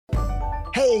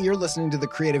Hey, you're listening to the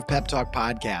Creative Pep Talk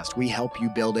podcast. We help you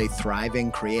build a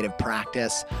thriving creative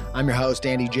practice. I'm your host,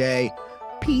 Andy J.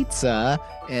 Pizza,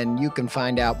 and you can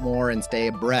find out more and stay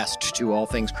abreast to all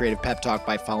things Creative Pep Talk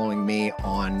by following me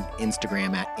on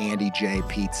Instagram at Andy J.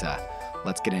 Pizza.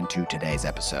 Let's get into today's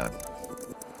episode.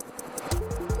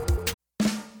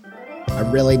 I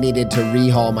really needed to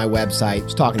rehaul my website. I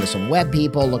was talking to some web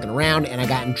people, looking around, and I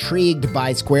got intrigued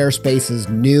by Squarespace's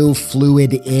new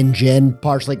Fluid engine,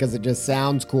 partially because it just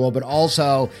sounds cool, but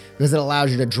also because it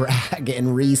allows you to drag and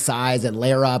resize and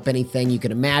layer up anything you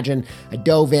can imagine. I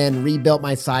dove in, rebuilt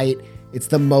my site. It's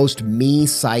the most me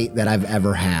site that I've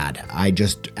ever had. I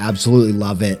just absolutely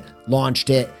love it. Launched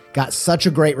it. Got such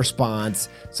a great response.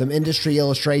 Some industry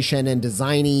illustration and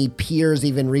designy peers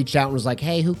even reached out and was like,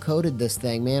 hey, who coded this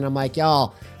thing, man? I'm like,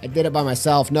 y'all, I did it by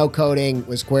myself. No coding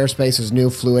with Squarespace's new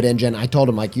Fluid engine. I told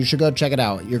him, like, you should go check it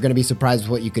out. You're going to be surprised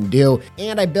with what you can do.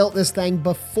 And I built this thing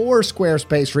before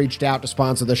Squarespace reached out to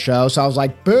sponsor the show. So I was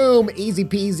like, boom, easy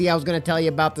peasy. I was going to tell you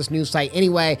about this new site.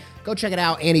 Anyway, go check it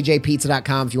out,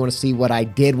 andyjpizza.com, if you want to see what I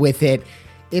did with it.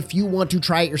 If you want to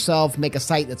try it yourself, make a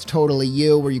site that's totally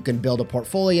you, where you can build a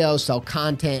portfolio, sell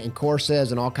content and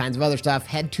courses and all kinds of other stuff,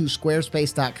 head to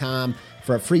squarespace.com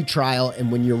for a free trial. And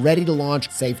when you're ready to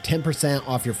launch, save 10%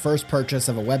 off your first purchase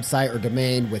of a website or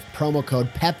domain with promo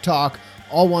code PEPTALK,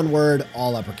 all one word,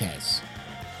 all uppercase.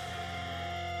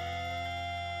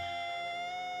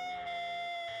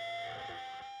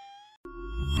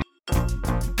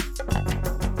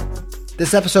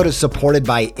 This episode is supported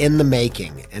by In the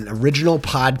Making, an original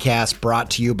podcast brought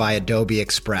to you by Adobe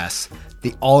Express,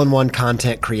 the all-in-one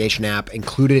content creation app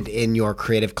included in your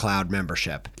Creative Cloud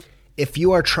membership. If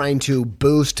you are trying to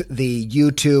boost the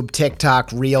YouTube,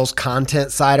 TikTok, Reels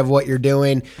content side of what you're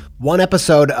doing, one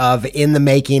episode of In the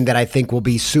Making that I think will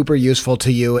be super useful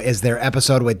to you is their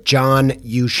episode with John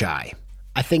Ushai.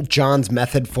 I think John's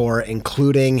method for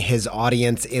including his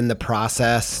audience in the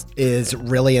process is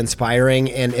really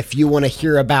inspiring. And if you want to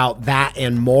hear about that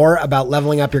and more about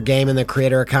leveling up your game in the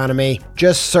creator economy,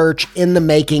 just search In the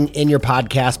Making in your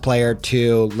podcast player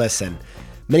to listen.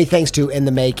 Many thanks to In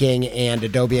the Making and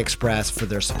Adobe Express for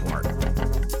their support.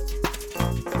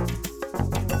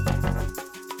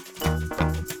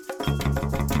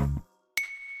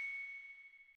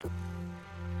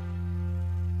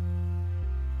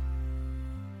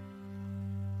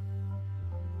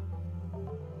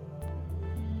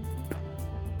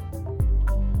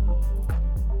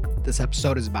 This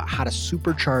episode is about how to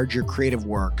supercharge your creative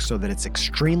work so that it's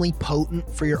extremely potent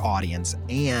for your audience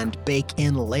and bake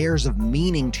in layers of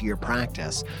meaning to your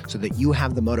practice so that you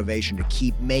have the motivation to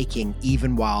keep making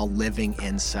even while living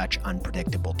in such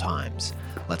unpredictable times.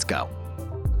 Let's go.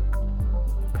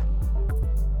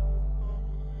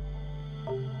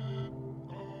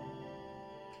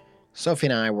 Sophie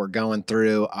and I were going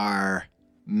through our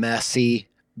messy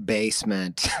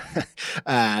basement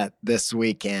this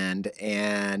weekend,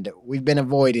 and we've been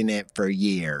avoiding it for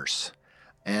years.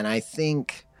 And I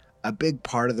think a big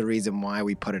part of the reason why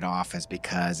we put it off is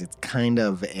because it's kind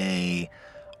of a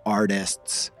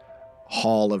artist's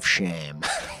hall of shame.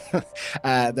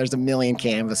 There's a million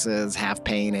canvases, half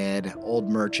painted, old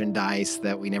merchandise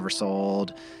that we never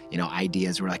sold,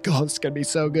 ideas were like, oh, this is going to be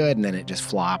so good. And then it just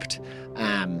flopped.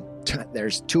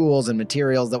 There's tools and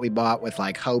materials that we bought with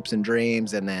like hopes and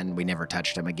dreams, and then we never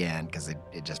touched them again because it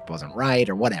just wasn't right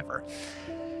or whatever.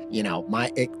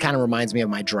 It kind of reminds me of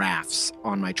my drafts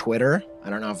on my Twitter. I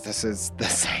don't know if this is the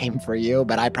same for you,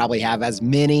 but I probably have as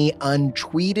many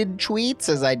untweeted tweets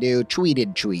as I do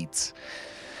tweeted tweets.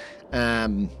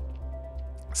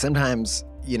 Sometimes,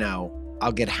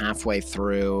 I'll get halfway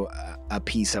through a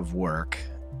piece of work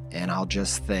and I'll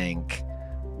just think,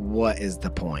 what is the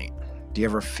point? Do you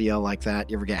ever feel like that?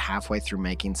 You ever get halfway through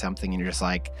making something and you're just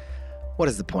like, what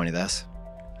is the point of this?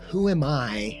 Who am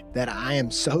I that I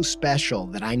am so special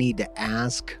that I need to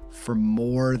ask for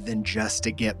more than just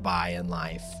to get by in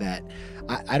life? That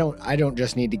I don't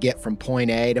just need to get from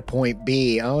point A to point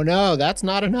B. Oh no, that's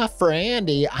not enough for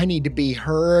Andy. I need to be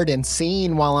heard and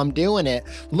seen while I'm doing it.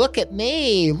 Look at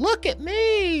me,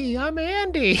 I'm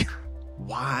Andy.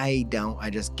 Why don't I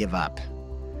just give up? Do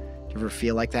you ever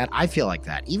feel like that? I feel like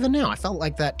that. Even now, I felt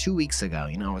like that 2 weeks ago.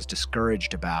 I was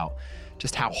discouraged about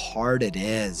just how hard it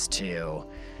is to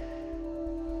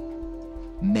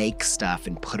make stuff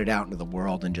and put it out into the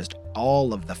world, and just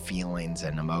all of the feelings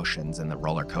and emotions and the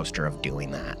roller coaster of doing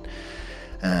that.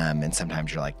 And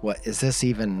sometimes you're like, what is this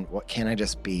even? What, can't I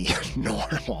just be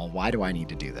normal? Why do I need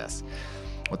to do this?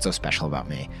 What's so special about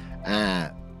me?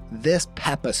 This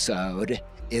pepisode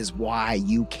is why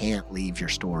you can't leave your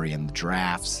story in the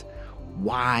drafts.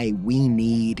 why we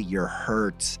need your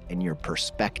hurts and your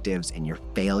perspectives and your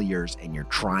failures and your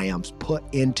triumphs put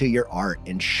into your art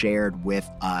and shared with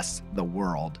us, the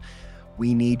world.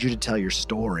 We need you to tell your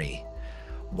story.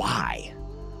 Why?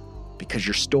 Because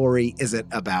your story isn't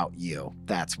about you.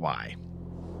 That's why.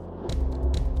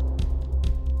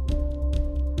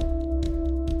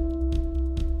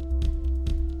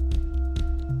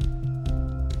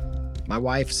 My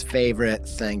wife's favorite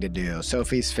thing to do,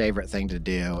 Sophie's favorite thing to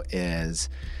do, is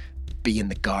be in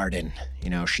the garden. You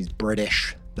know, she's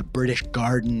British. The British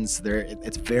gardens,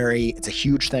 it's a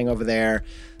huge thing over there.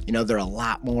 You know, they're a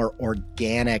lot more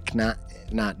organic,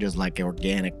 not just like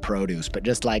organic produce, but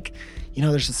just like, you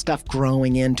know, there's the stuff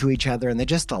growing into each other, and they're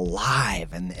just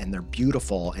alive, and they're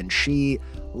beautiful. And she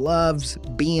loves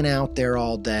being out there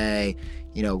all day,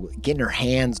 you know, getting her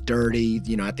hands dirty.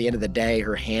 You know, at the end of the day,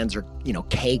 her hands are, you know,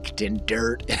 caked in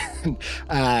dirt.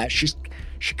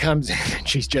 She comes in and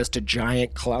she's just a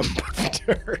giant clump of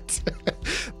dirt.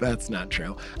 That's not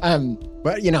true.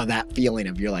 But you know, that feeling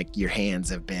of your hands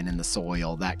have been in the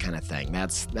soil, that kind of thing.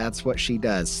 That's what she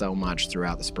does so much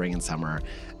throughout the spring and summer.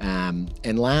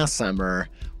 And last summer,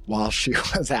 while she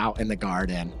was out in the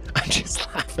garden, I'm just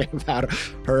laughing about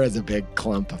her as a big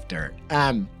clump of dirt.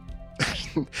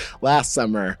 Last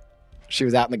summer, she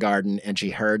was out in the garden and she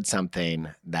heard something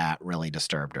that really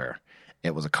disturbed her.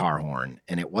 It was a car horn,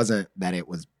 and it wasn't that it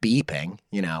was beeping,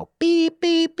 you know, beep,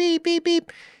 beep, beep, beep,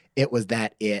 beep. It was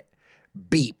that it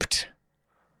beeped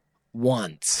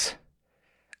once,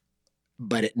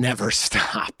 but it never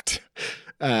stopped.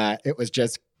 It was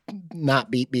just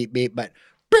not beep, beep, beep, but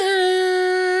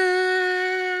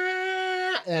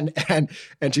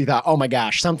and she thought, oh my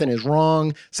gosh, something is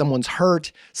wrong. Someone's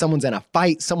hurt. Someone's in a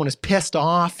fight. Someone is pissed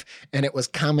off, and it was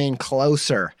coming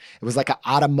closer. It was like an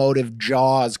automotive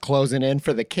Jaws closing in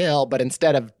for the kill, but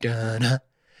instead of dun-na,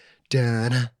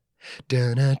 dun-na,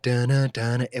 dun-na, dun-na,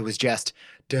 dun-na, it was just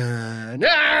dun-na,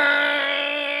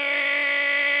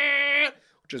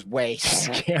 which is way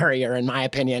scarier in my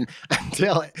opinion,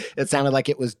 until it sounded like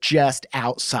it was just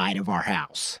outside of our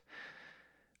house.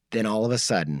 Then all of a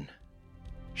sudden,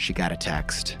 she got a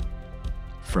text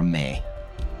from me,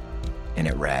 and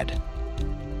it read,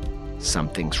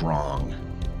 "Something's wrong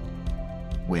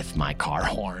with my car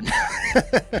horn."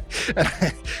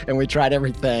 And we tried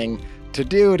everything to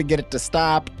get it to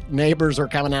stop. Neighbors were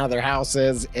coming out of their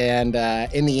houses, and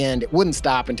in the end, it wouldn't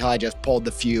stop until I just pulled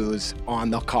the fuse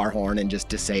on the car horn and just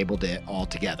disabled it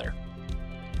altogether.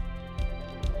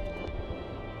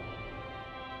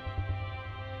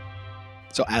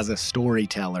 So as a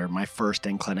storyteller, my first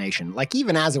inclination, like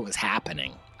even as it was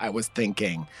happening, I was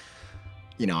thinking,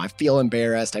 you know, I feel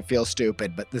embarrassed, I feel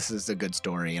stupid, but this is a good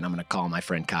story, and I'm going to call my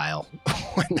friend Kyle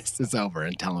when this is over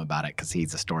and tell him about it, because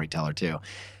he's a storyteller too.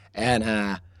 And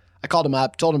I called him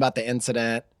up, told him about the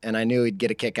incident, and I knew he'd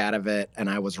get a kick out of it, and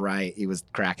I was right. He was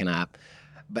cracking up.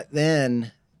 But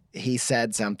then he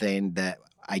said something that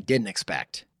I didn't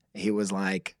expect. He was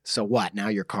like, "So what? Now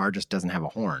your car just doesn't have a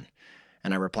horn?"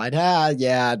 And I replied,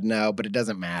 yeah, no, but it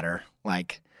doesn't matter.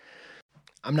 Like,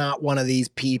 I'm not one of these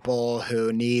people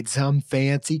who need some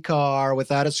fancy car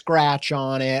without a scratch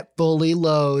on it, fully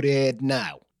loaded.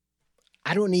 No,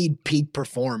 I don't need peak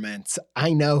performance.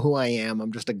 I know who I am.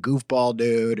 I'm just a goofball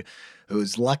dude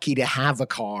who's lucky to have a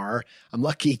car. I'm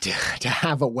lucky to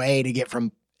have a way to get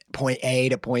from point A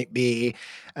to point B.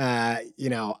 You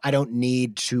know, I don't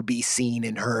need to be seen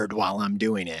and heard while I'm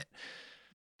doing it.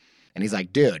 And he's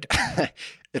like, "Dude,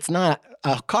 it's not,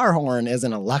 a car horn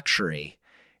isn't a luxury.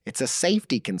 It's a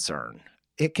safety concern.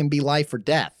 It can be life or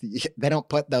death. They don't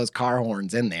put those car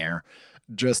horns in there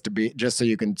just so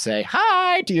you can say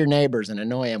hi to your neighbors and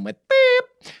annoy them with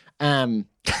beep." And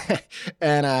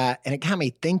it got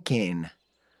me thinking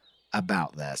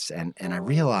about this. And I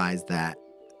realized that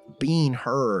being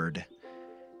heard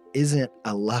isn't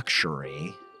a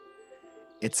luxury.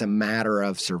 It's a matter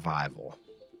of survival.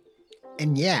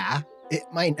 And yeah, it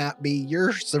might not be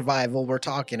your survival we're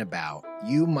talking about.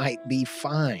 You might be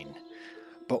fine.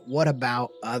 But what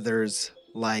about others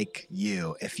like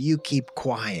you? If you keep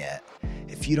quiet,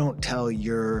 if you don't tell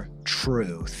your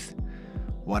truth,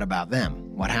 what about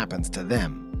them? What happens to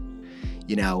them?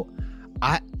 You know,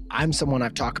 I'm someone,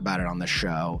 I've talked about it on the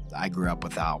show. I grew up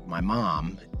without my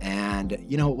mom. And,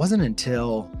 you know, it wasn't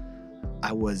until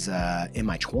I was in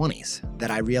my 20s that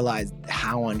I realized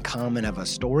how uncommon of a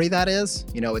story that is.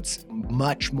 You know, it's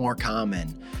much more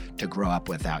common to grow up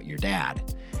without your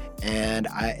dad. And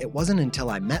it wasn't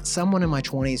until I met someone in my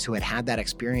 20s who had that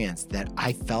experience that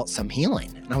I felt some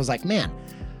healing. And I was like, man,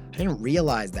 I didn't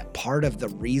realize that part of the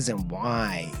reason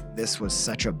why this was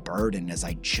such a burden is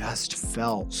I just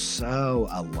felt so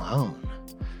alone.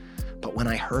 But when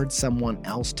I heard someone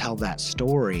else tell that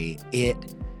story, it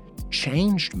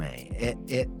changed me.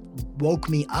 It woke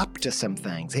me up to some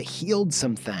things. It healed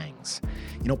some things.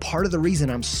 Part of the reason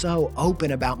I'm so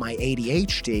open about my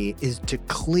ADHD is to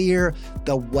clear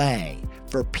the way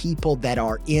for people that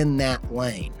are in that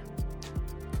lane.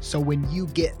 So when you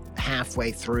get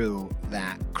halfway through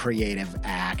that creative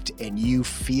act and you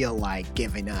feel like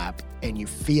giving up and you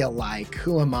feel like,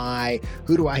 who am I?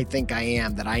 Who do I think I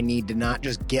am that I need to not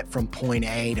just get from point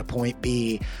A to point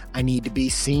B? I need to be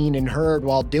seen and heard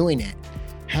while doing it.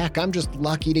 Heck, I'm just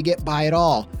lucky to get by at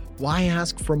all. Why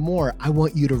ask for more? I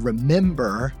want you to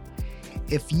remember,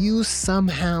 if you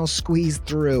somehow squeeze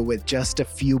through with just a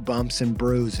few bumps and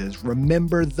bruises,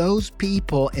 remember those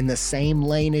people in the same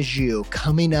lane as you,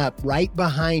 coming up right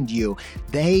behind you,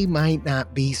 they might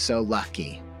not be so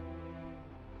lucky.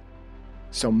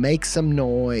 So make some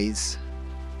noise,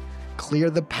 clear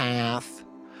the path,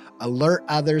 alert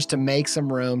others to make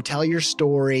some room, tell your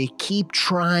story, keep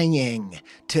trying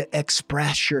to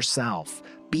express yourself.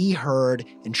 Be heard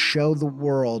and show the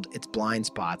world its blind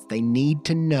spots. They need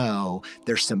to know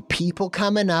there's some people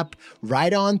coming up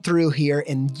right on through here,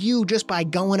 and you, just by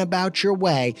going about your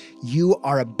way, you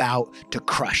are about to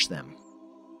crush them.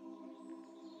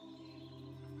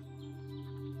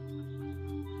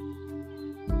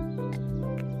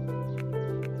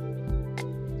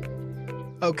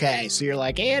 Okay, so you're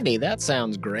like, Andy, that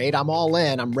sounds great. I'm all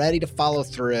in. I'm ready to follow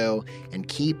through and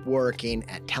keep working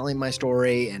at telling my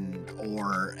story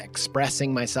or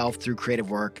expressing myself through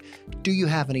creative work. Do you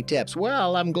have any tips?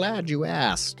 Well, I'm glad you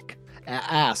asked. In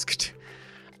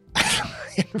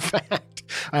fact,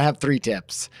 I have 3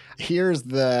 tips. Here's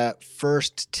the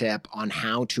first tip on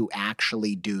how to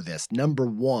actually do this. Number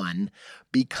 1,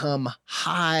 become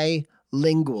high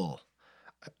lingual.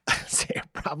 So you're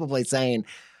probably saying,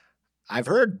 I've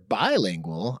heard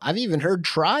bilingual. I've even heard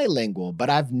trilingual, but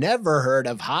I've never heard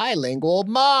of highlingual.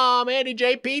 Mom, Andy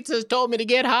J. Pizzas told me to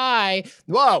get high.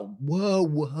 Whoa,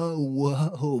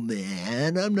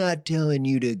 man. I'm not telling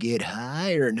you to get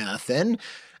high or nothing.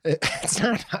 It's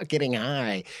not about getting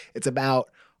high. It's about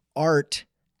art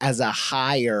as a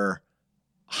higher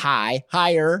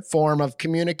form of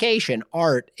communication.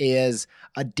 Art is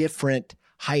a different,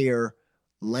 higher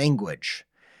language.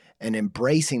 And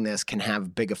embracing this can have a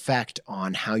big effect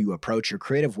on how you approach your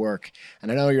creative work.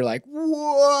 And I know you're like,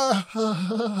 whoa,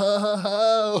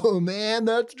 man,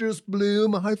 that just blew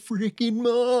my freaking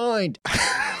mind.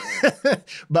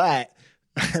 But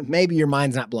maybe your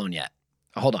mind's not blown yet.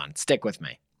 Hold on, stick with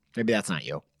me. Maybe that's not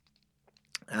you.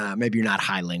 Maybe you're not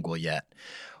highlingual yet.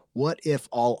 What if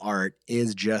all art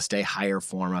is just a higher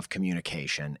form of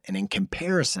communication? And in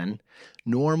comparison,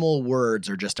 normal words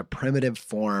are just a primitive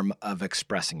form of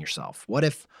expressing yourself. What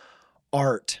if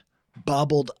art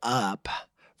bubbled up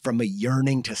from a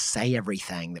yearning to say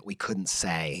everything that we couldn't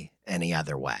say any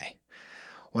other way?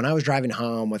 When I was driving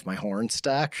home with my horn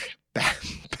stuck,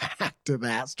 back to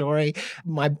that story,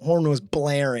 my horn was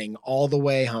blaring all the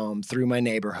way home through my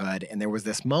neighborhood. And there was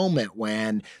this moment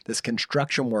when this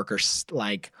construction worker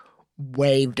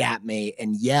waved at me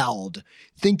and yelled,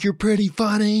 "Think you're pretty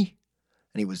funny?"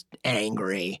 And he was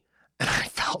angry. And I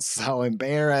felt so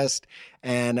embarrassed.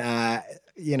 And,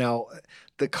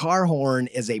 the car horn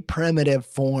is a primitive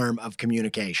form of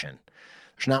communication.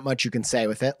 There's not much you can say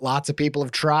with it. Lots of people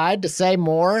have tried to say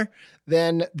more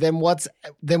than what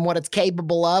it's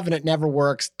capable of, and it never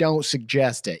works. Don't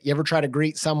suggest it. You ever try to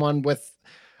greet someone with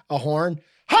a horn?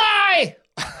 Hi!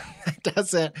 It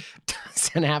doesn't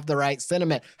have the right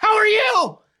sentiment. How are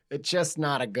you? It's just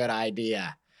not a good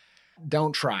idea.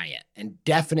 Don't try it. And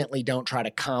definitely don't try to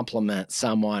compliment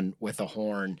someone with a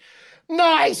horn.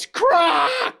 Nice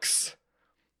Crocs!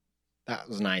 That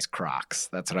was nice Crocs.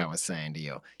 That's what I was saying to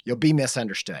you. You'll be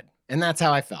misunderstood. And that's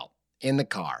how I felt in the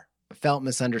car. I felt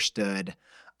misunderstood,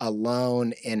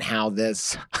 alone in how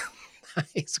this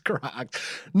nice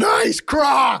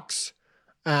Crocs,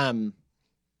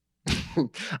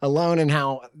 alone in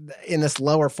how in this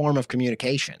lower form of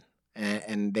communication,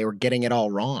 and they were getting it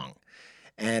all wrong.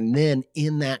 And then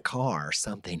in that car,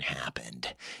 something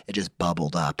happened. It just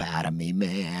bubbled up out of me,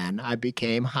 man. I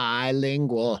became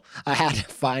highlingual. I had to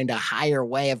find a higher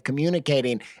way of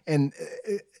communicating. And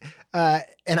I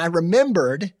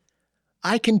remembered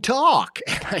I can talk.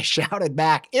 And I shouted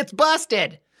back, "It's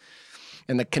busted."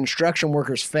 And the construction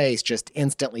worker's face just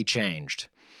instantly changed.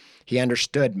 He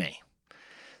understood me.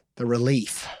 The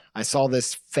relief. I saw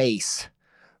this face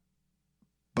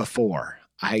before.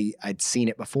 I'd seen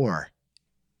it before.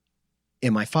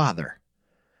 In my father.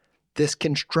 This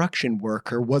construction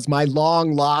worker was my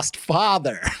long lost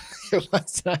father.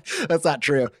 That's not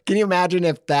true. Can you imagine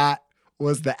if that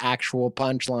was the actual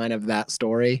punchline of that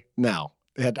story? No,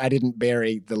 I didn't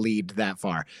bury the lead that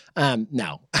far.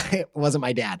 No, it wasn't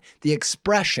my dad. The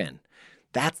expression,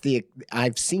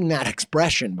 I've seen that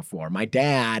expression before. My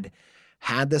dad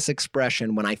had this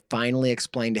expression when I finally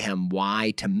explained to him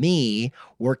why, to me,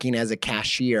 working as a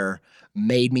cashier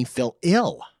made me feel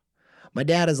ill. My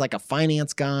dad is like a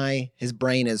finance guy. His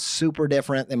brain is super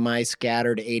different than my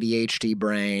scattered ADHD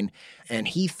brain. And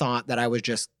he thought that I was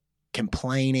just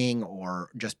complaining or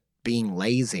just being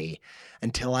lazy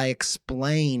until I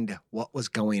explained what was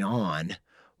going on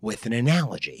with an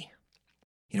analogy.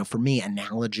 For me,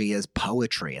 analogy is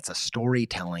poetry. It's a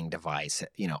storytelling device.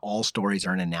 All stories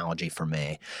are an analogy for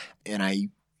me. And I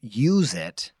use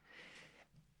it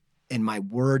in my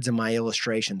words and my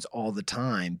illustrations all the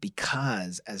time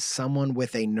because as someone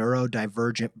with a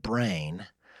neurodivergent brain,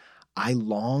 I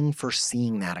long for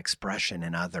seeing that expression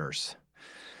in others.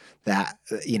 That,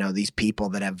 these people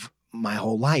that have my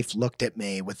whole life looked at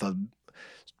me with a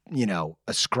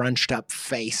scrunched up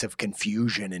face of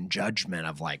confusion and judgment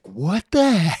of like, what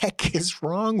the heck is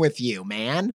wrong with you,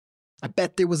 man? I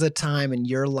bet there was a time in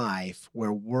your life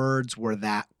where words were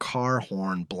that car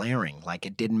horn blaring, like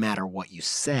it didn't matter what you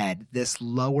said. This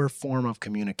lower form of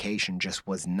communication just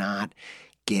was not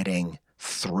getting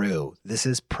through. This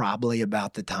is probably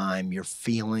about the time your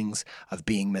feelings of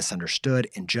being misunderstood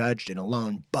and judged and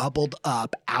alone bubbled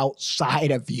up outside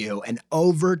of you and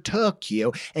overtook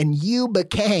you, and you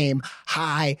became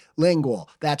highlingual.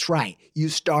 That's right. You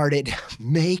started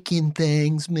making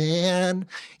things, man.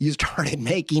 You started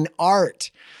making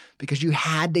art because you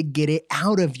had to get it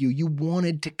out of you. You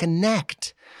wanted to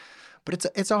connect. But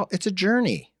it's a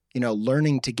journey.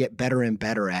 Learning to get better and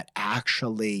better at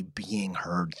actually being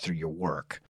heard through your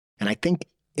work. And I think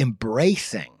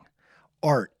embracing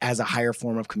art as a higher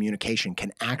form of communication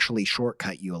can actually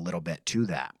shortcut you a little bit to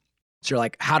that. So you're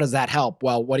like, how does that help?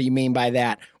 Well, what do you mean by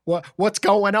that? What's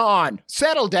going on?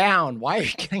 Settle down. Why are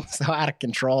you getting so out of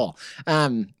control?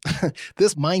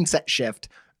 This mindset shift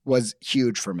was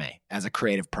huge for me as a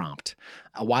creative prompt.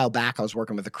 A while back, I was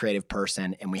working with a creative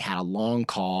person and we had a long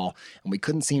call and we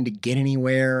couldn't seem to get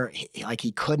anywhere.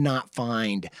 He could not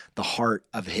find the heart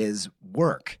of his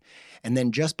work. And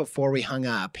then just before we hung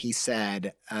up, he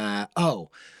said,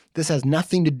 this has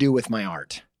nothing to do with my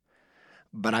art,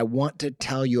 but I want to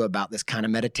tell you about this kind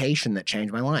of meditation that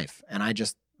changed my life. And I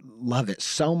just love it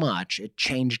so much. It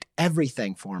changed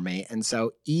everything for me. And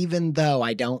so even though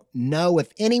I don't know if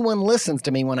anyone listens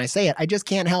to me when I say it, I just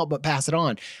can't help but pass it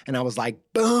on. And I was like,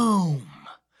 boom,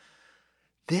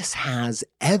 this has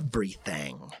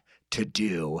everything to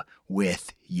do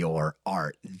with your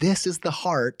art. This is the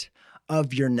heart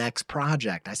of your next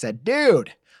project. I said,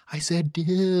 dude,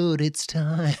 it's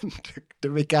time to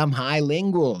become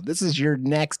highlingual. This is your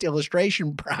next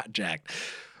illustration project.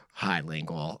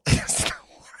 Highlingual is the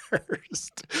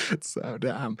worst. It's so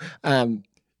dumb.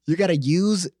 You got to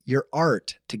use your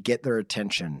art to get their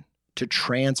attention, to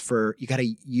transfer. You got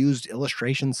to use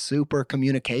illustration super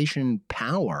communication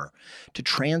power to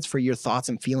transfer your thoughts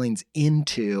and feelings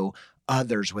into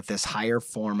others with this higher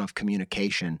form of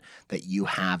communication that you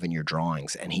have in your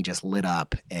drawings. And he just lit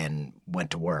up and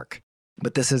went to work.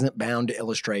 But this isn't bound to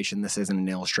illustration. This isn't an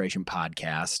illustration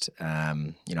podcast.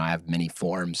 I have many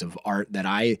forms of art that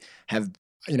I have,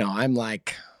 I'm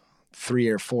like 3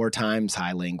 or 4 times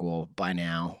highlingual by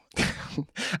now.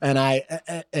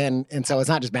 and so it's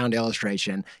not just bound to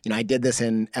illustration. I did this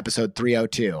in episode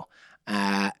 302.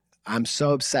 I'm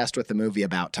so obsessed with the movie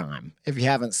About Time. If you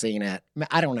haven't seen it,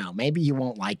 I don't know. Maybe you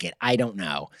won't like it. I don't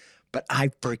know. But I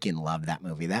freaking love that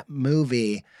movie. That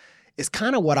movie is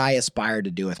kind of what I aspire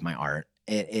to do with my art.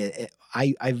 I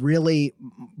really,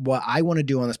 what I want to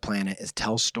do on this planet is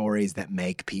tell stories that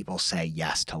make people say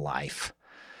yes to life.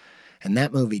 And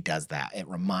that movie does that. It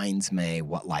reminds me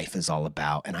what life is all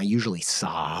about. And I usually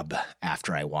sob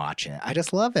after I watch it. I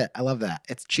just love it. I love that.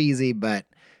 It's cheesy, but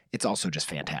it's also just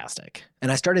fantastic.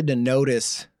 And I started to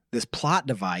notice this plot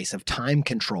device of time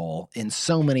control in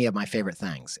so many of my favorite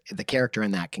things. The character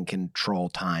in that can control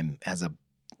time as a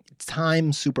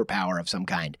time superpower of some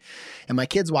kind. And my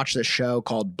kids watch this show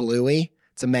called Bluey.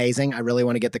 It's amazing. I really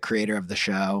want to get the creator of the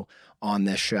show on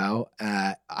this show.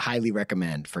 Highly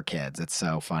recommend for kids. It's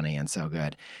so funny and so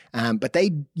good. But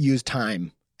they use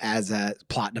time as a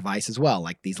plot device as well,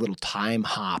 like these little time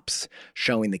hops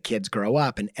showing the kids grow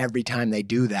up. And every time they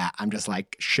do that, I'm just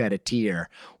like shed a tear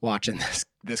watching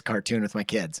this cartoon with my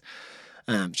kids.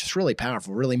 It's just really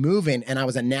powerful, really moving. And I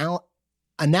was analyzing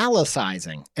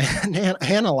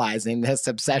this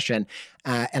obsession.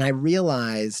 And I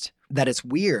realized that it's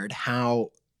weird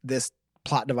how this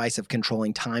plot device of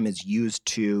controlling time is used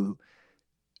to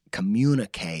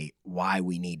communicate why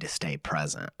we need to stay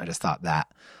present. I just thought that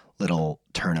little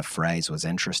turn of phrase was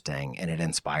interesting, and it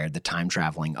inspired the time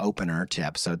traveling opener to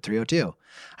episode 302.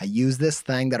 I use this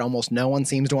thing that almost no one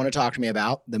seems to want to talk to me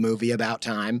about, the movie about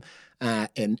time,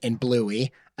 in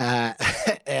Bluey.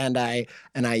 And I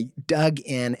dug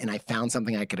in and I found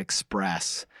something I could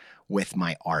express with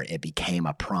my art. It became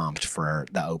a prompt for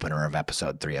the opener of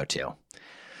episode 302.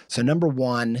 So number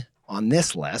one on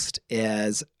this list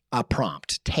is a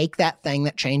prompt. Take that thing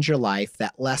that changed your life,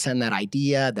 that lesson, that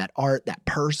idea, that art, that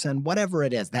person, whatever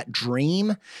it is, that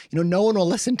dream. No one will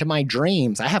listen to my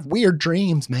dreams. I have weird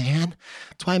dreams, man.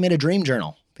 That's why I made a dream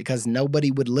journal, because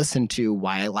nobody would listen to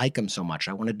why I like them so much.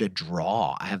 I wanted to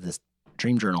draw. I have this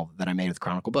dream journal that I made with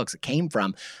Chronicle Books. It came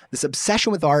from this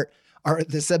obsession with art, or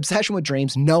this obsession with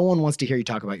dreams. No one wants to hear you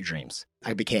talk about your dreams.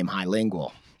 I became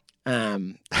highlingual.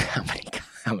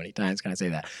 How many times can I say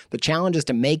that? The challenge is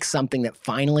to make something that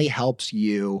finally helps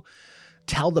you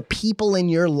tell the people in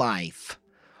your life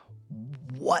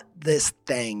what this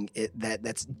thing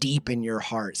that's deep in your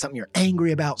heart, something you're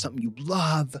angry about, something you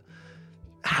love.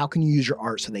 How can you use your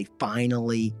art so they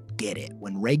finally get it?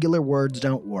 When regular words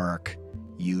don't work,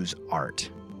 use art.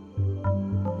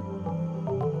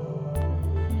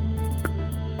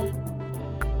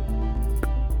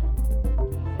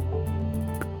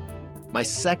 My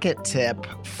second tip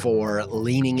for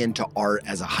leaning into art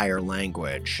as a higher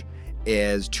language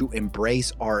is to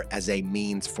embrace art as a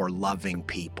means for loving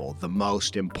people. The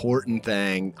most important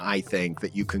thing I think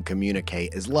that you can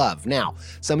communicate is love. Now,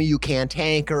 some of you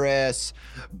cantankerous,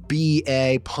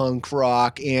 BA, punk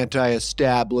rock,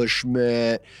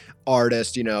 anti-establishment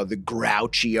artists, the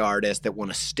grouchy artists that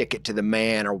want to stick it to the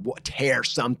man or tear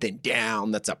something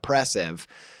down that's oppressive.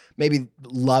 Maybe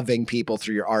loving people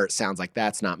through your art sounds like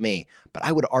that's not me. But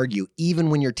I would argue, even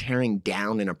when you're tearing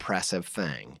down an oppressive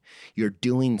thing, you're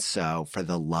doing so for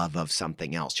the love of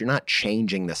something else. You're not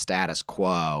changing the status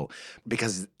quo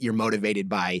because you're motivated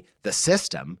by the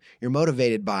system. You're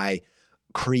motivated by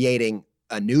creating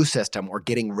a new system or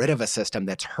getting rid of a system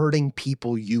that's hurting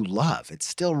people you love. It's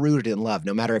still rooted in love,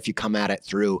 no matter if you come at it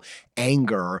through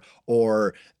anger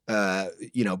or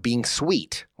being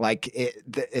sweet.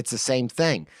 It's the same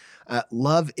thing.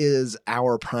 Love is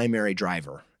our primary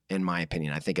driver, in my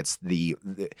opinion. I think it's the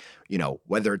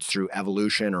whether it's through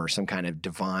evolution or some kind of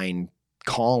divine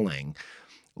calling,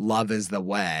 love is the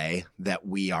way that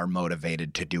we are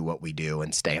motivated to do what we do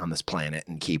and stay on this planet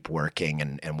and keep working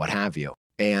and what have you.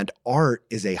 And art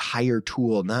is a higher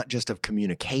tool, not just of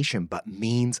communication, but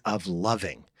means of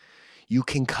loving. You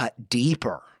can cut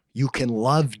deeper. You can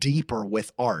love deeper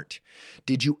with art.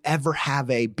 Did you ever have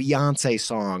a Beyonce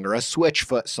song or a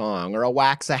Switchfoot song or a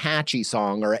Waxahachie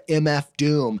song or a MF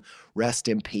Doom? Rest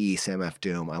in peace, MF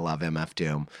Doom. I love MF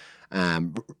Doom.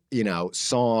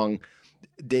 Song.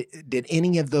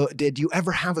 Did you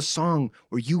ever have a song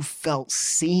where you felt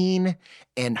seen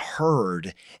and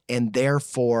heard and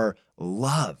therefore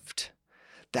loved?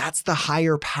 That's the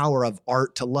higher power of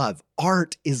art to love.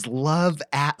 Art is love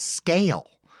at scale.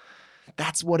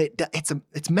 That's what it does.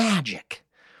 It's magic.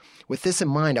 With this in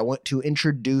mind, I want to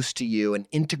introduce to you an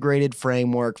integrated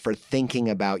framework for thinking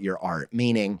about your art,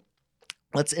 meaning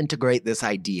let's integrate this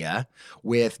idea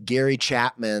with Gary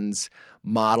Chapman's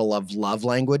model of love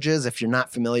languages. If you're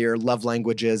not familiar, love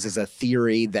languages is a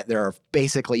theory that there are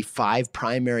basically 5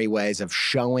 primary ways of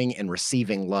showing and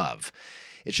receiving love.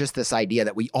 It's just this idea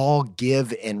that we all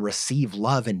give and receive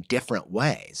love in different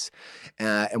ways.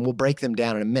 And we'll break them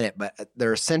down in a minute, but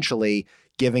they're essentially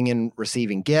giving and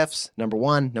receiving gifts, number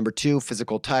 1. Number 2,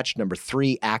 physical touch. Number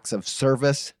 3, acts of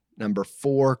service. Number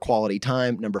 4, quality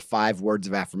time. Number 5, words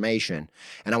of affirmation.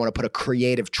 And I want to put a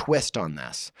creative twist on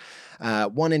this.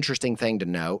 One interesting thing to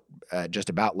note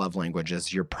just about love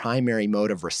languages, your primary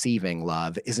mode of receiving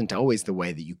love isn't always the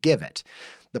way that you give it.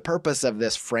 The purpose of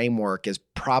this framework is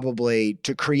probably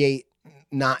to create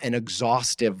not an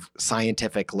exhaustive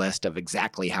scientific list of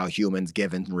exactly how humans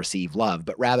give and receive love,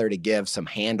 but rather to give some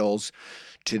handles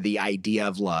to the idea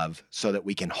of love so that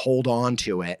we can hold on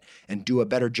to it and do a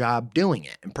better job doing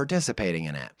it and participating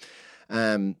in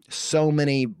it. So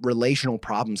many relational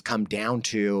problems come down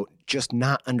to just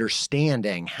not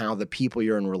understanding how the people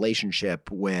you're in relationship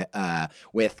with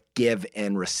give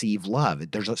and receive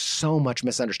love. There's so much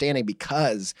misunderstanding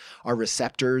because our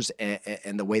receptors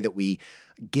and the way that we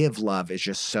give love is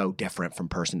just so different from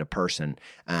person to person.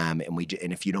 And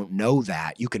if you don't know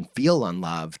that, you can feel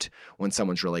unloved when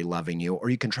someone's really loving you, or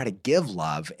you can try to give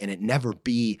love and it never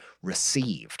be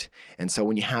received. And so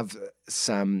when you have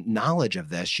some knowledge of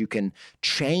this, you can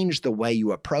change the way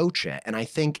you approach it. And I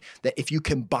think that if you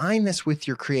combine combine this with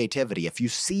your creativity. If you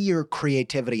see your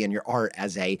creativity and your art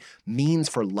as a means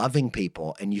for loving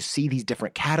people and you see these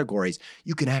different categories,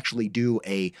 you can actually do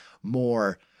a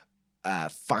more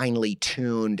finely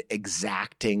tuned,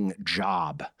 exacting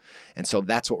job. And so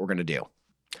that's what we're going to do.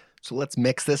 So let's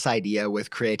mix this idea with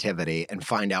creativity and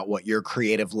find out what your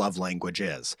creative love language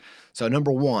is. So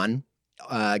number one,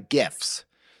 gifts.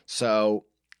 So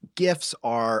gifts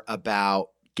are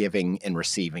about giving and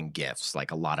receiving gifts. Like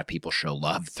a lot of people show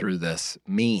love through this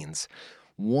means.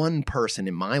 One person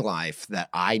in my life that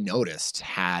I noticed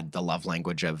had the love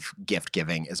language of gift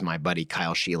giving is my buddy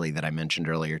Kyle Sheely that I mentioned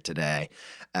earlier today.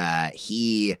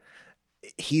 He's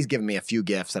given me a few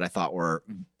gifts that I thought were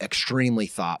extremely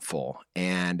thoughtful.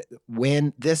 And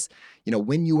when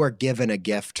you are given a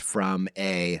gift from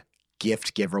a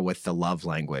gift giver with the love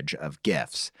language of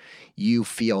gifts, you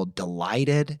feel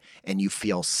delighted and you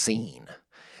feel seen.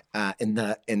 And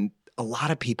a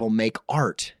lot of people make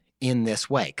art in this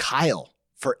way. Kyle,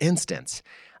 for instance,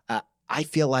 I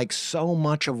feel like so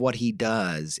much of what he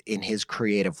does in his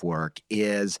creative work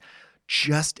is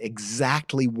just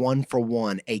exactly one for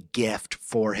one a gift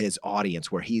for his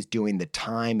audience, where he's doing the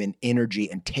time and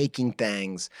energy and taking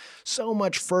things so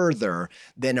much further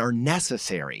than are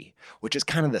necessary, which is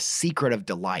kind of the secret of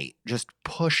delight, just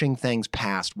pushing things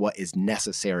past what is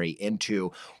necessary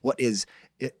into what is,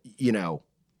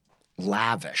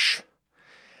 lavish.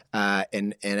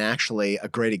 And actually a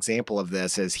great example of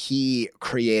this is he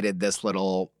created this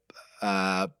little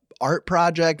art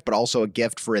project, but also a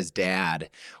gift for his dad,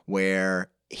 where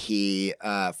he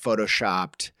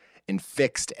photoshopped and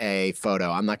fixed a photo.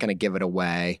 I'm not going to give it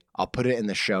away. I'll put it in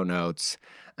the show notes.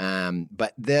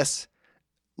 But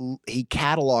he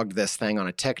cataloged this thing on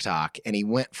a TikTok, and he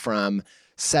went from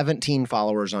 17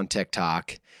 followers on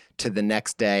TikTok to the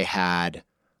next day had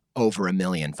over 1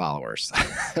 million followers.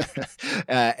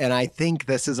 And I think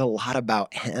this is a lot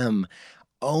about him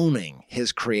owning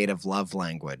his creative love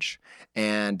language.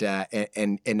 And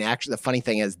actually the funny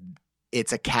thing is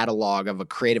it's a catalog of a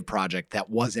creative project that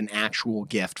was an actual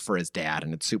gift for his dad.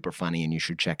 And it's super funny and you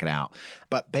should check it out.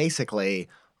 But basically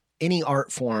any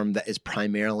art form that is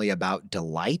primarily about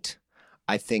delight,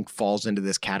 I think falls into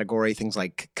this category. Things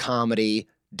like comedy,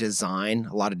 design,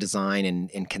 a lot of design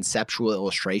and conceptual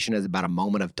illustration is about a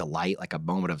moment of delight, like a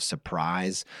moment of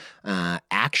surprise.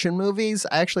 Action movies,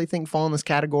 I actually think fall in this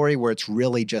category where it's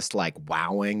really just like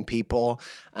wowing people.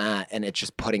 And it's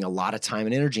just putting a lot of time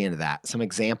and energy into that. Some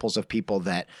examples of people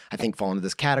that I think fall into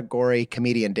this category: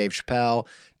 comedian Dave Chappelle,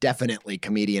 definitely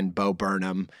comedian Bo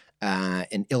Burnham,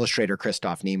 and illustrator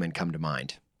Christoph Niemann come to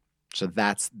mind. So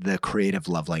that's the creative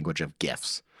love language of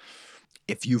gifts.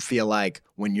 If you feel like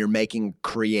when you're making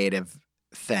creative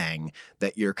thing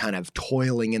that you're kind of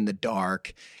toiling in the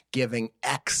dark, giving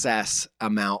excess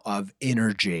amount of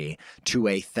energy to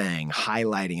a thing,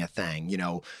 highlighting a thing,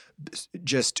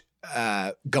 just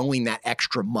going that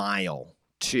extra mile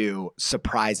to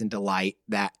surprise and delight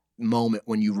that moment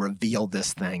when you reveal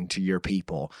this thing to your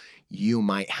people, you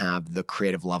might have the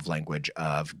creative love language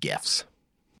of gifts.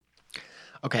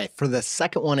 Okay, for the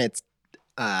second one, it's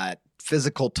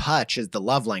physical touch is the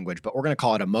love language, but we're going to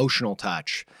call it emotional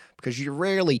touch because you're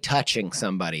rarely touching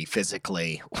somebody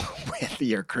physically with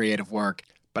your creative work.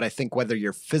 But I think whether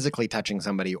you're physically touching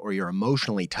somebody or you're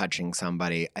emotionally touching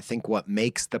somebody, I think what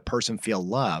makes the person feel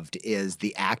loved is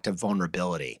the act of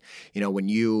vulnerability. When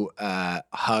you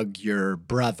hug your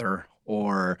brother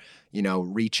or,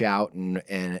 reach out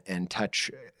and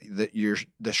touch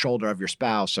the shoulder of your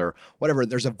spouse or whatever,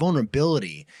 there's a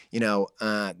vulnerability,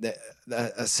 a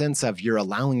sense of you're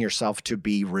allowing yourself to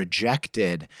be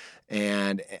rejected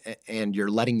and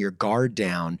you're letting your guard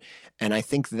down. And I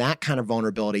think that kind of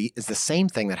vulnerability is the same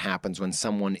thing that happens when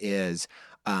someone is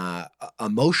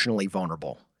emotionally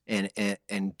vulnerable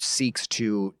and seeks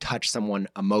to touch someone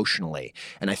emotionally.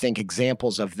 And I think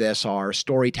examples of this are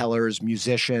storytellers,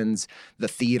 musicians. The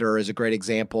theater is a great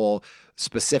example.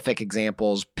 Specific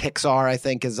examples, Pixar, I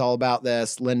think, is all about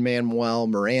this. Lin-Manuel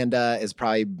Miranda is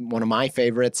probably one of my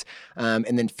favorites.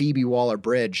 And then Phoebe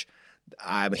Waller-Bridge.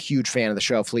 I'm a huge fan of the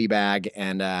show Fleabag,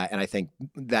 and I think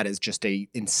that is just a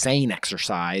insane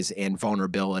exercise in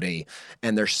vulnerability.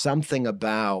 And there's something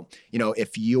about,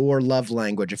 if your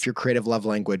creative love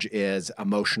language is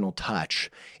emotional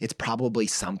touch, it's probably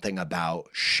something about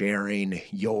sharing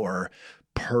your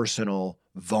personal,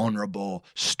 vulnerable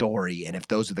story. And if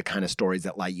those are the kind of stories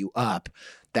that light you up,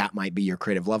 that might be your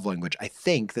creative love language. I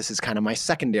think this is kind of my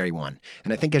secondary one.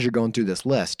 And I think as you're going through this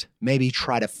list, maybe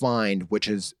try to find which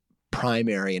is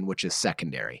primary and which is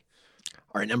secondary.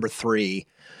 All right, number 3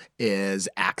 is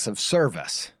acts of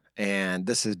service. And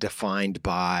this is defined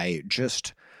by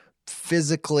just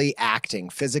physically acting,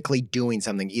 physically doing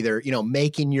something, either,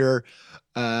 making your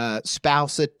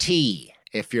spouse a tea.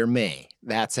 If you're me,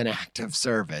 that's an act of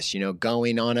service,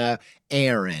 going on a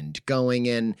errand, going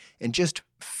in and just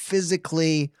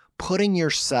physically putting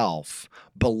yourself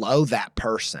below that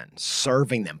person,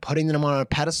 serving them, putting them on a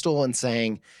pedestal and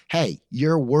saying, hey,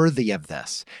 you're worthy of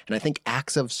this. And I think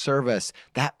acts of service,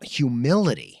 that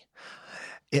humility,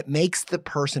 it makes the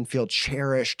person feel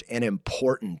cherished and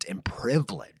important and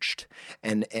privileged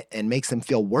and makes them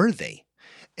feel worthy.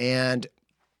 And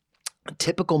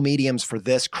typical mediums for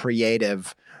this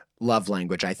creative love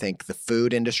language, I think the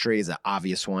food industry is an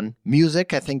obvious one.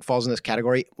 Music, I think, falls in this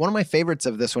category. One of my favorites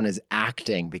of this one is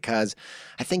acting, because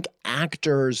I think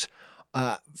actors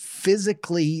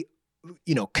physically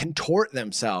contort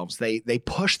themselves. They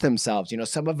push themselves.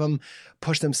 Some of them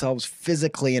push themselves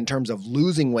physically in terms of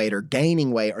losing weight or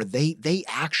gaining weight, or they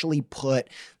actually put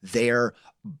their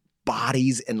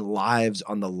bodies and lives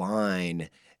on the line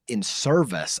in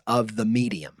service of the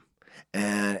medium.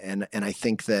 And I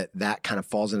think that kind of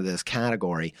falls into this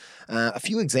category. A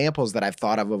few examples that I've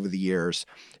thought of over the years.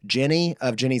 Jenny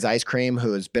of Jenny's Ice Cream,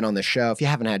 who has been on the show. If you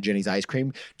haven't had Jenny's Ice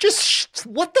Cream,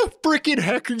 what the freaking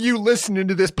heck are you listening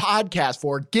to this podcast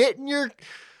for?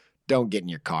 Don't get in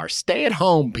your car. Stay at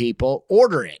home, people.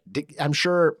 Order it. I'm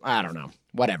sure, I don't know,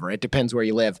 whatever. It depends where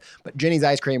you live. But Jenny's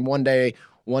Ice Cream,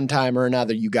 one time or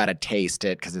another, you got to taste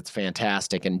it because it's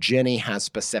fantastic. And Jenny has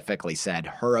specifically said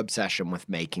her obsession with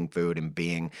making food and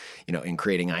being, in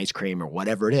creating ice cream or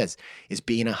whatever it is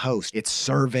being a host. It's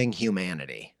serving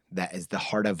humanity. That is the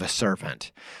heart of a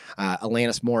servant.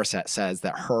 Alanis Morissette says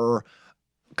that her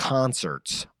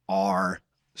concerts are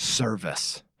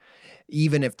service.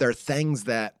 Even if they're things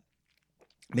that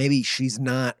maybe she's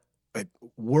not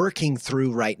working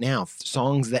through right now,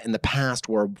 songs that in the past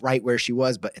were right where she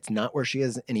was, but it's not where she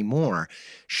is anymore,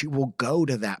 she will go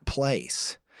to that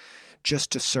place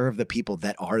just to serve the people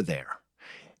that are there.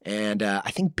 And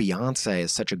I think Beyonce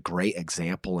is such a great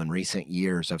example in recent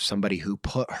years of somebody who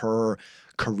put her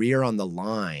career on the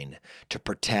line to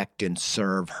protect and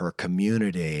serve her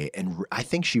community. And I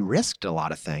think she risked a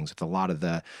lot of things with a lot of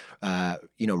the,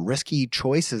 risky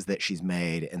choices that she's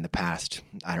made in the past,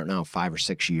 5 or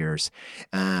 6 years,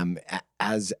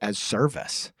 as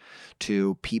service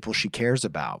to people she cares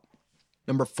about.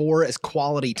 Number 4 is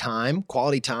quality time.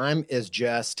 Quality time is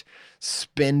just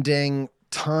spending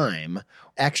time,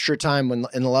 extra time. When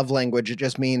in the love language, it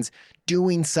just means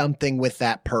doing something with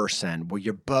that person where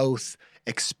you're both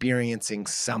experiencing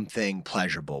something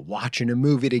pleasurable, watching a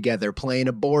movie together, playing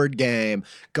a board game,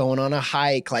 going on a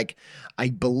hike. Like, I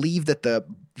believe that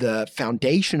the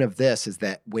foundation of this is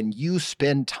that when you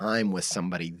spend time with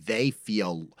somebody, they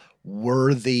feel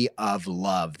worthy of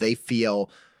love. They feel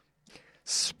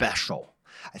special.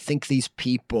 I think these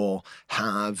people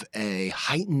have a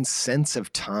heightened sense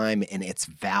of time and its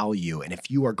value. And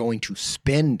if you are going to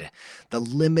spend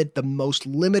the most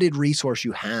limited resource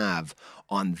you have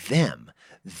on them,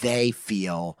 they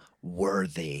feel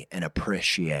worthy and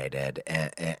appreciated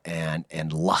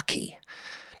and lucky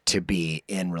to be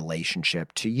in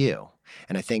relationship to you.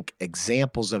 And I think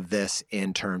examples of this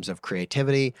in terms of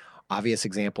creativity, obvious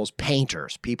examples,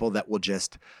 painters, people that will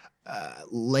just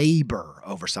labor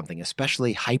over something,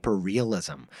 especially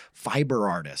hyper-realism, fiber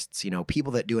artists,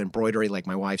 people that do embroidery like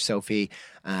my wife, Sophie,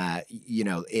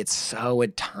 it's so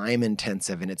time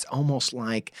intensive, and it's almost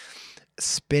like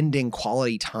spending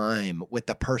quality time with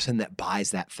the person that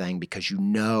buys that thing because you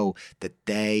know that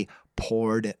they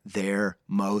poured their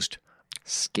most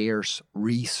scarce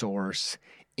resource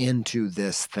into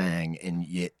this thing, and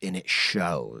it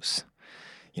shows.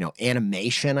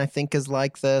 Animation, I think, is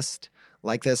like this,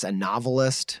 a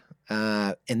novelist,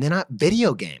 and then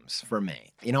video games for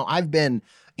me. I've been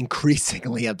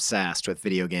increasingly obsessed with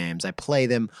video games. I play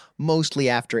them mostly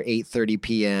after 8:30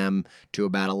 p.m. to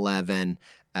about 11,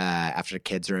 after the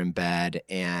kids are in bed,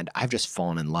 and I've just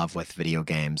fallen in love with video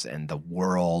games and the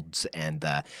worlds, and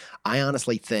I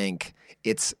honestly think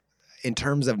it's, in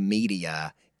terms of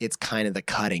media, it's kind of the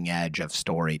cutting edge of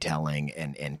storytelling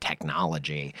and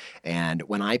technology. And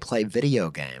when I play video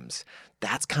games,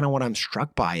 that's kind of what I'm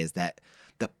struck by, is that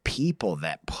the people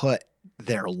that put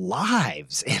their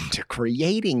lives into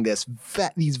creating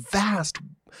these vast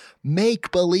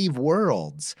make-believe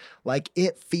worlds, I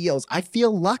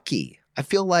feel lucky. I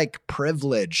feel like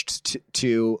privileged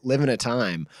to live in a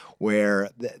time where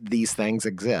these things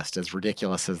exist, as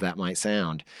ridiculous as that might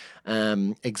sound.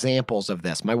 Examples of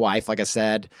this. My wife, like I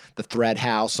said, the Thread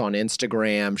House on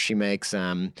Instagram, she makes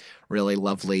really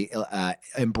lovely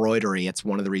embroidery. It's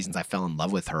one of the reasons I fell in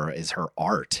love with her, is her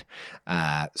art.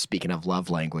 Speaking of love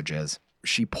languages.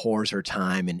 she pours her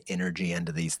time and energy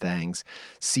into these things.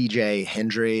 CJ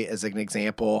Hendry is an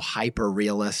example, hyper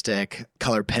realistic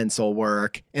colored pencil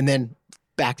work. And then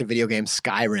back to video games,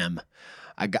 Skyrim.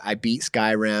 I beat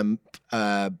Skyrim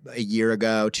a year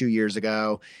ago, 2 years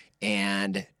ago,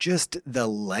 and just the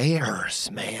layers,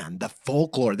 man, the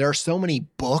folklore. There are so many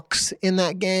books in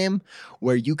that game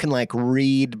where you can like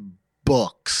read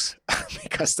books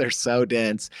because they're so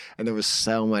dense, and there was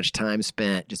so much time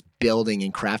spent just building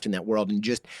and crafting that world, and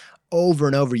just over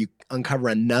and over you uncover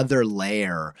another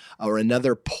layer or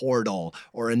another portal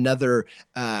or another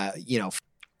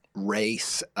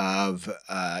race of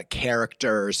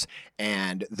characters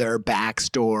and their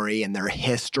backstory and their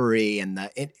history, and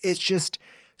it's just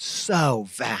so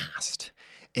vast.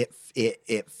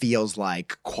 It feels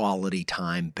like quality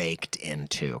time baked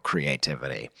into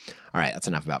creativity. All right, that's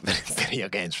enough about video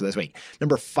games for this week.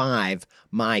 Number 5,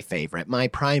 my favorite, my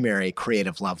primary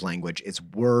creative love language is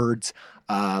words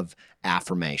of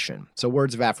affirmation. So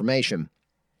words of affirmation,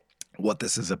 what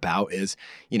this is about is,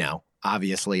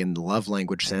 obviously in the love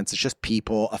language sense, it's just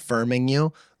people affirming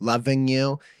you, loving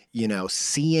you,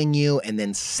 seeing you, and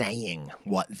then saying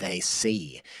what they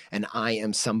see. And I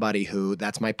am somebody who,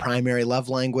 that's my primary love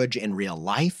language in real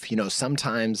life.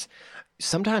 Sometimes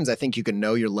I think you can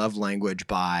know your love language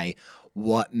by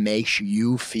what makes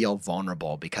you feel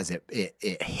vulnerable, because it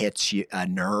hits you a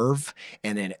nerve,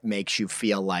 and then it makes you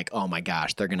feel like, oh my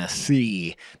gosh, they're going to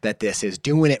see that this is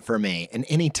doing it for me. And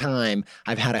anytime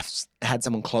I've had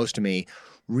someone close to me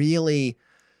really,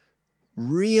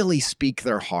 really speak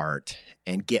their heart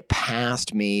and get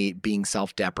past me being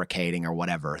self-deprecating or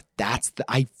whatever,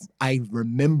 I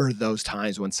remember those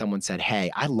times when someone said, hey,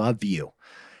 I love you.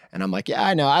 And I'm like, yeah,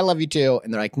 I know, I love you too.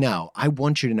 And they're like, no, I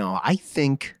want you to know, I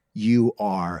think you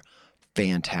are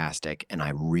fantastic and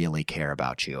I really care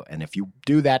about you. And if you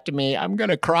do that to me, I'm going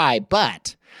to cry.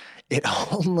 But it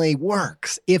only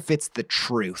works if it's the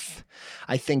truth.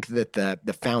 I think that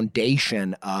the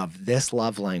foundation of this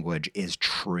love language is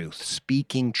truth,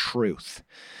 speaking truth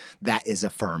that is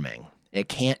affirming. It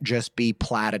can't just be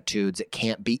platitudes. It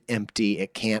can't be empty.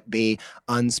 It can't be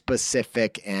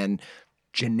unspecific and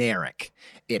generic.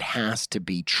 It has to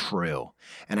be true.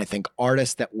 And I think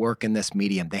artists that work in this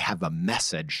medium, they have a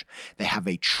message, they have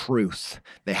a truth,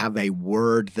 they have a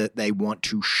word that they want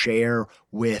to share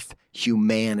with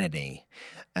humanity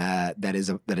that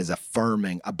is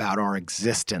affirming about our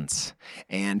existence.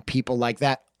 And people like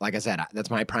that, like I said,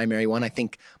 that's my primary one. I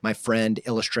think my friend,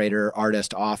 illustrator,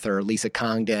 artist, author, Lisa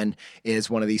Congdon is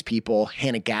one of these people.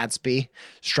 Hannah Gadsby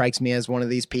strikes me as one of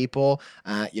these people.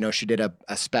 She did a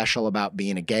special about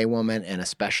being a gay woman and a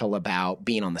special about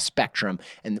being on the spectrum.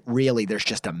 And really, there's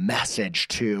just a message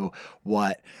to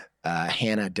what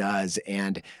Hannah does.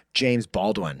 And James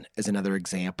Baldwin is another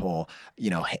example.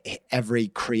 Every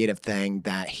creative thing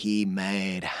that he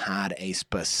made had a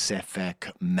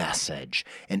specific message.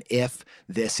 And if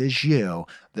this is you,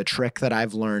 the trick that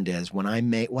I've learned is when I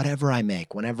make whatever I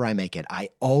make, whenever I make it, I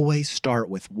always start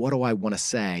with what do I want to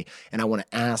say? And I want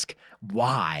to ask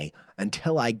why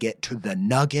until I get to the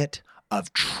nugget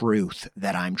of truth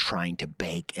that I'm trying to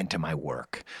bake into my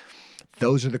work.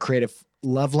 Those are the creative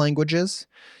love languages.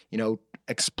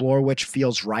 Explore which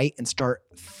feels right and start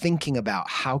thinking about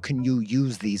how can you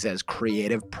use these as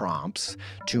creative prompts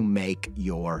to make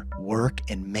your work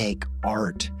and make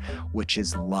art, which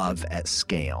is love at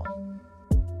scale.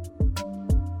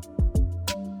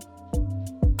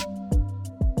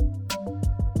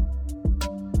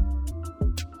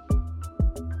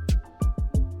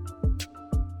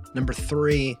 Number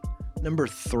three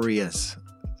is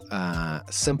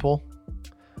simple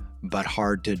but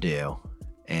hard to do.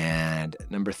 And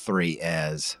number 3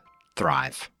 is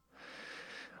thrive.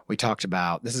 We talked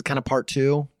about, this is kind of part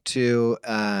 2 to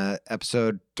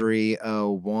episode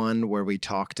 301, where we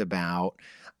talked about,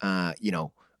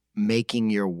 making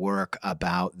your work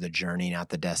about the journey, not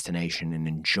the destination, and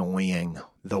enjoying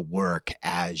the work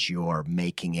as you're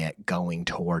making it, going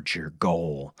towards your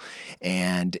goal,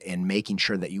 and making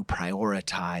sure that you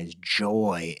prioritize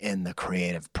joy in the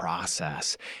creative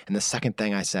process. And the second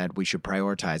thing I said we should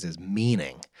prioritize is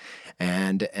meaning.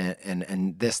 And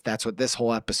that's what this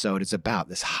whole episode is about,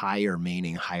 this higher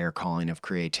meaning, higher calling of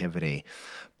creativity.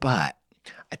 But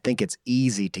I think it's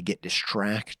easy to get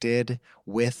distracted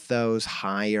with those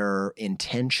higher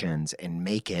intentions and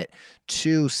make it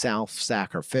too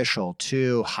self-sacrificial,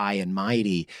 too high and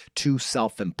mighty, too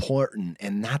self-important.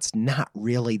 And that's not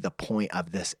really the point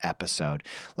of this episode.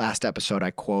 Last episode,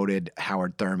 I quoted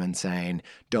Howard Thurman saying,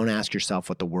 don't ask yourself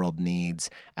what the world needs.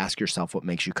 Ask yourself what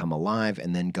makes you come alive,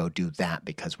 and then go do that,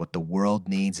 because what the world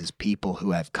needs is people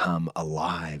who have come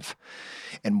alive.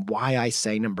 And why I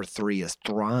say number 3 is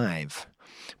thrive.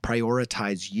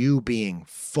 Prioritize you being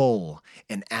full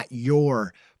and at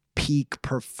your peak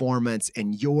performance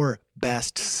and your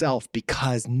best self,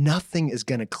 because nothing is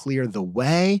going to clear the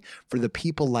way for the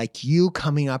people like you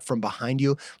coming up from behind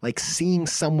you, like seeing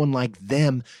someone like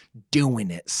them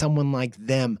doing it, someone like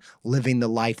them living the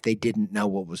life they didn't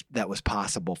know that was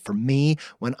possible. For me,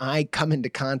 when I come into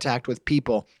contact with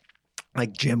people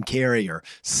like Jim Carrey or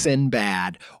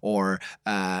Sinbad or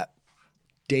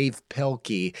Dave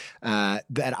Pilkey,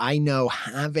 that I know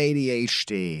have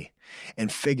ADHD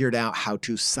and figured out how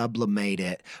to sublimate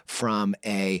it from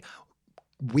a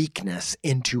weakness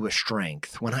into a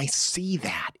strength. When I see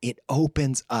that, it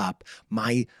opens up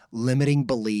my limiting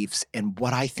beliefs and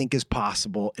what I think is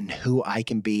possible and who I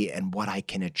can be and what I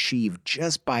can achieve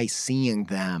just by seeing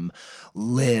them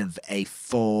live a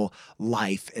full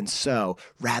life. And so,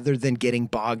 rather than getting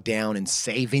bogged down and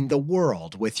saving the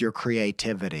world with your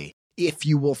creativity, if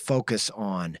you will focus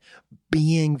on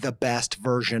being the best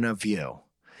version of you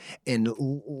and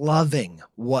loving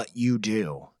what you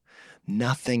do,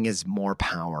 nothing is more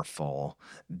powerful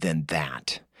than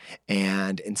that.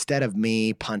 And instead of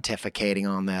me pontificating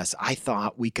on this, I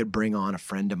thought we could bring on a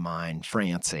friend of mine,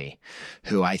 Francie,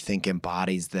 who I think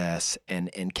embodies this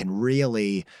and can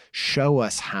really show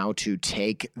us how to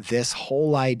take this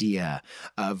whole idea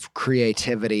of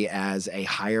creativity as a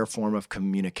higher form of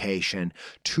communication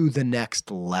to the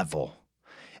next level.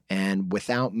 And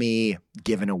without me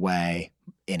giving away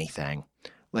anything,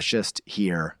 let's just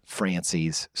hear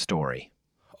Francie's story.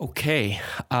 Okay,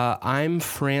 I'm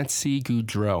Francie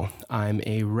Goudreau. I'm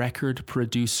a record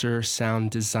producer, sound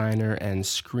designer, and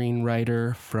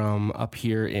screenwriter from up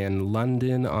here in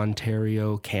London,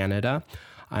 Ontario, Canada.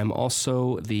 I'm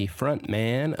also the front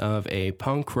man of a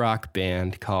punk rock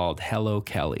band called Hello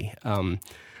Kelly.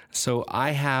 So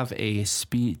I have a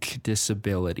speech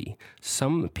disability.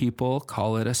 Some people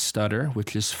call it a stutter,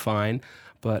 which is fine,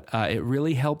 but it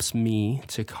really helps me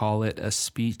to call it a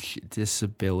speech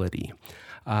disability.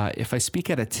 If I speak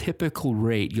at a typical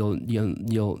rate, you'll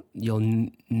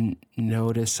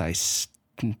notice I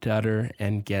stutter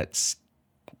and get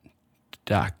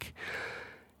stuck.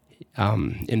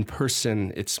 In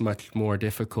person, it's much more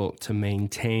difficult to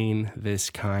maintain this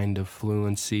kind of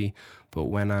fluency, but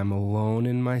when I'm alone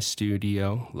in my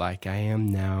studio, like I am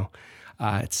now,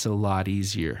 it's a lot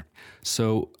easier.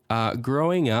 So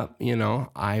growing up,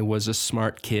 I was a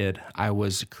smart kid. I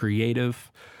was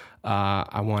creative.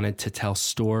 I wanted to tell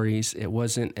stories. It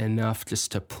wasn't enough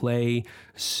just to play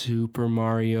Super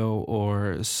Mario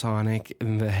or Sonic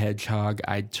the Hedgehog.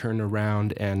 I'd turn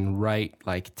around and write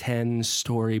like 10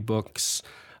 storybooks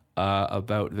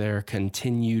about their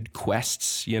continued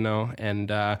quests,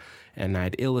 and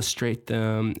I'd illustrate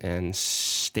them and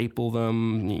staple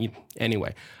them.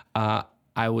 Anyway,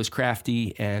 I was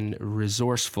crafty and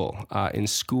resourceful in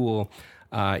school.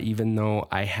 Even though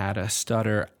I had a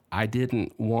stutter, I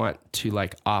didn't want to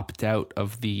opt out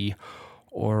of the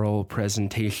oral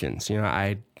presentations.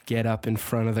 I'd get up in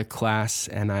front of the class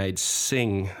and I'd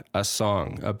sing a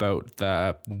song about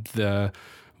the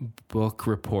book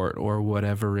report or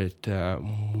whatever it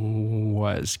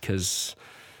was, because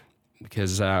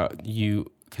a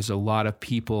lot of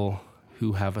people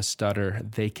who have a stutter,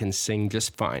 they can sing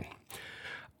just fine.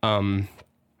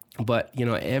 But,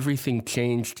 everything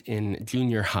changed in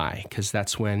junior high, because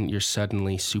that's when you're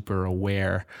suddenly super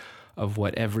aware of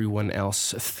what everyone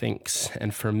else thinks.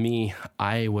 And for me,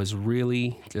 I was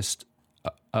really just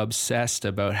obsessed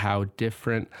about how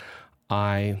different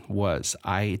I was.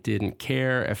 I didn't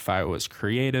care if I was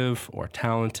creative or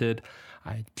talented.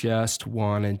 I just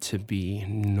wanted to be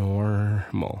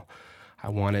normal. I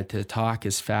wanted to talk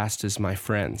as fast as my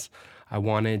friends. I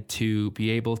wanted to be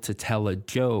able to tell a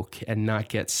joke and not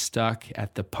get stuck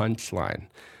at the punchline.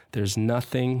 There's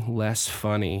nothing less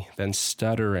funny than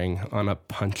stuttering on a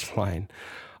punchline.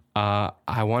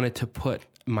 I wanted to put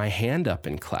my hand up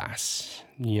in class.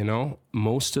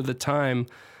 Most of the time,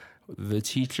 the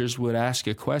teachers would ask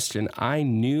a question. I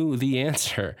knew the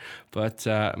answer, but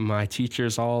my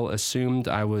teachers all assumed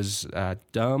I was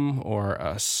dumb or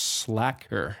a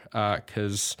slacker,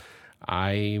 because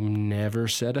I never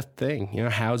said a thing.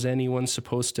 How's anyone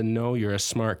supposed to know you're a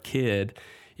smart kid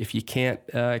if you can't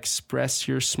express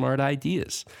your smart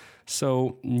ideas.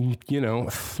 So,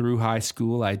 through high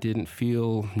school, I didn't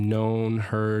feel known,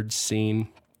 heard, seen,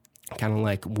 kind of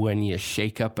like when you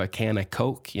shake up a can of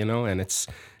Coke, and it's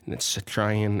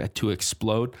trying to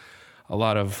explode. A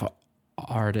lot of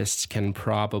artists can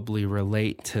probably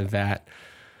relate to that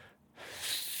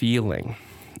feeling.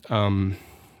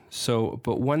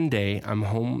 But one day I'm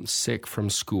homesick from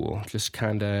school, just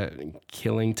kind of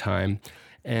killing time.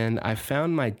 And I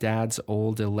found my dad's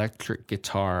old electric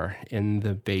guitar in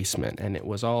the basement, and it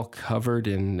was all covered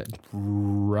in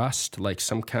rust, like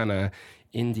some kind of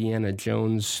Indiana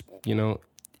Jones,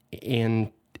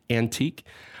 antique.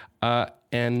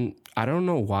 And I don't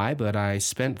know why, but I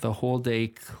spent the whole day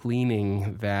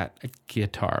cleaning that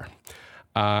guitar.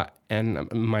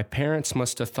 And my parents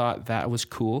must have thought that was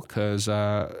cool because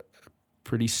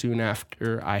pretty soon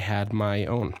after I had my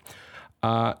own.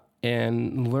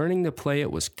 And learning to play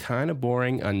it was kind of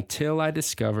boring until I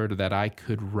discovered that I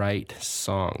could write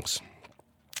songs.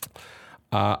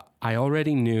 I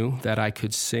already knew that I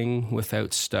could sing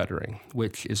without stuttering,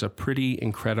 which is a pretty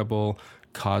incredible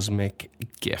cosmic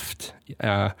gift,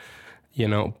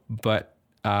 but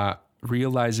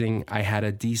realizing I had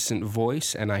a decent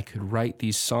voice and I could write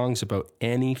these songs about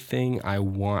anything I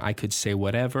want. I could say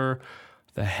whatever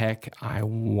the heck I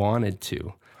wanted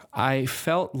to. I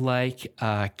felt like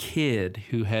a kid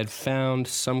who had found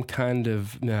some kind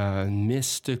of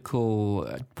mystical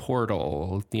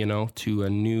portal, to a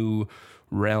new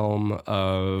realm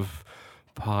of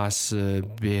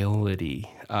possibility.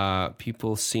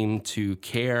 People seemed to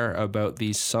care about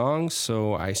these songs,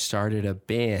 so I started a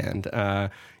band,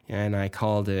 and I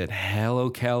called it Hello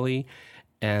Kelly.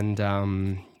 And,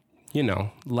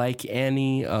 like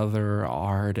any other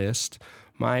artist,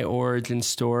 my origin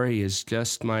story is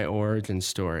just my origin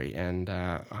story, and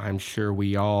I'm sure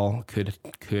we all could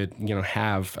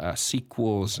have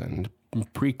sequels and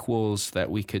prequels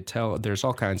that we could tell. There's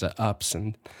all kinds of ups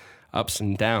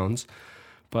and downs,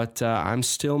 but I'm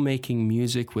still making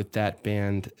music with that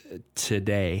band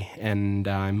today, and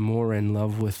I'm more in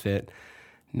love with it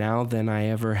now than I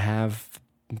ever have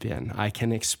been. I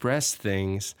can express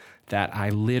things that I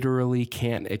literally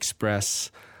can't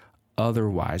express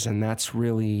otherwise, and that's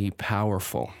really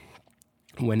powerful.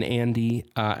 When Andy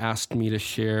asked me to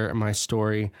share my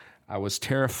story, I was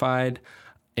terrified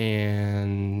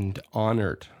and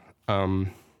honored.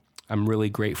 I'm really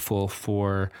grateful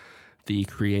for the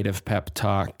Creative Pep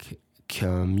Talk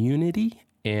community,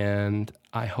 and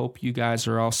I hope you guys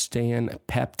are all staying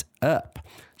pepped up.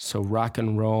 So rock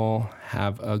and roll,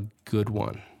 have a good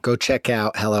one. Go check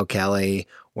out Hello Kelly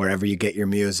wherever you get your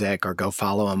music, or go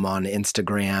follow him on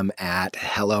Instagram at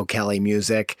Hello Kelly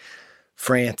Music.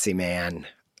 Francie, man,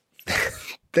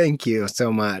 thank you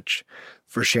so much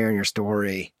for sharing your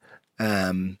story.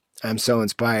 I'm so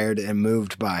inspired and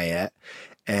moved by it.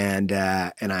 And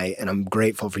I'm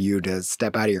grateful for you to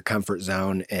step out of your comfort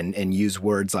zone and use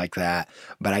words like that.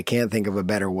 But I can't think of a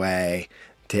better way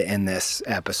to end this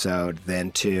episode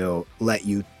than to let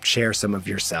you share some of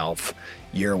yourself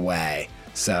your way.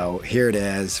 So here it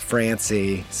is,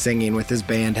 Francie singing with his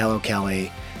band Hello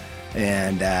Kelly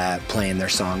and playing their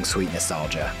song Sweet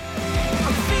Nostalgia.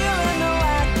 I'm feeling the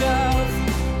lack of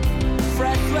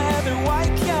fresh leather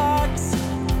white chucks,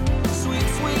 sweet,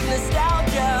 sweet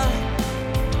nostalgia.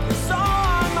 It's all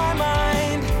on my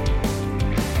mind.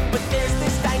 But there's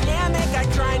this dynamic, I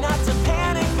try not to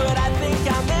panic, but I think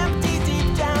I'm empty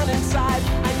deep down inside.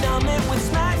 I numb it with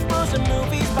Smash Bros. And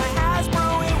movies by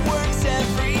Hasbro, it works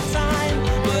every time.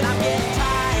 But I'm getting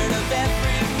tired of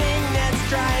everything that's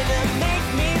trying to make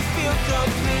me feel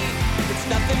complete. It's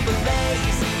nothing but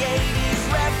lazy 80s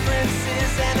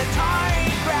references and Atari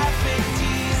graphic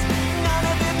tees. None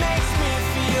of it makes me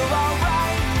feel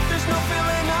alright. There's no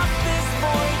filling up this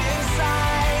void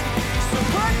inside. So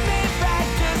put me back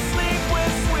to sleep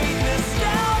with sweet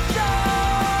nostalgia.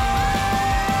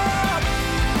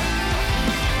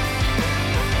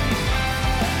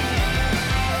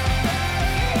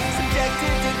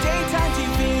 Subjected to daytime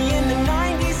TV in the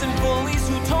 90s and bullies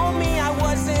who told me I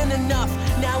wasn't enough.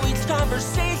 Now each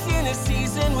conversation is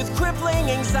seasoned with crippling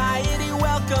anxiety.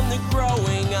 Welcome to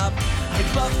growing up. I'd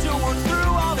love to work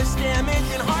through all this damage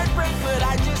and heartbreak, but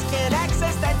I just can't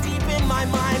access that deep in my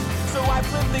mind. So I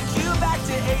flip the cue back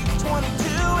to age 22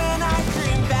 and I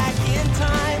dream back in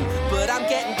time. But I'm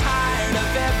getting tired of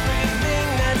everything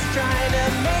that's trying to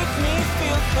make me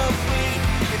feel complete.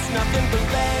 It's nothing but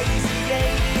lazy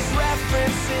 80s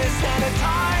references and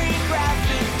Atari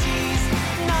graphic tees.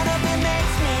 None of it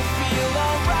makes me feel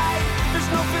alright. There's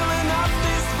no filling up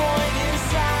this void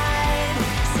inside.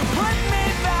 So put me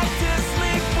back to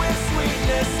sleep with sweet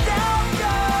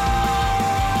nostalgia.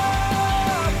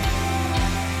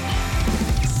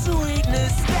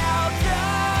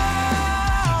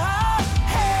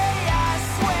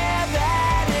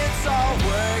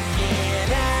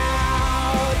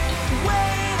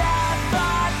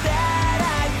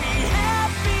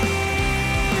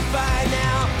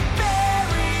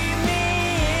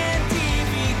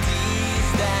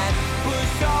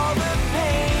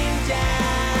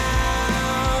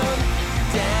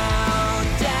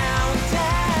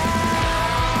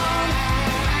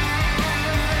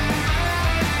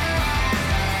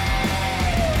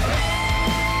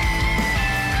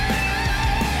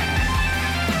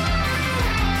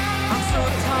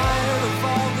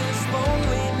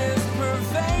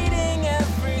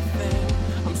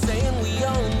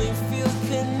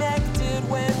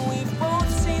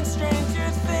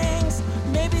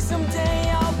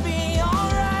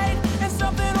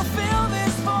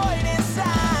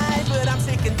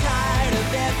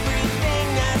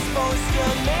 supposed to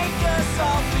make us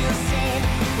all feel seen.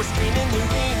 We're screaming the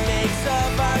remakes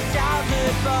of our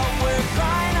childhood, but we're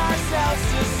crying ourselves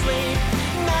to sleep.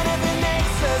 None of it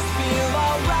makes us feel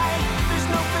alright. There's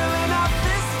no filling up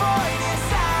this void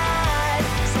inside.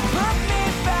 So put me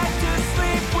back to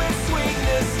sleep with sweet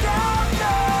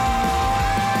nostalgia.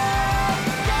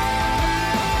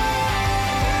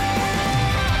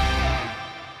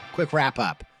 Quick wrap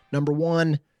up. Number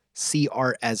one, see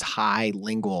art as high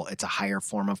lingual. It's a higher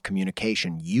form of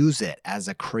communication. Use it as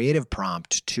a creative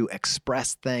prompt to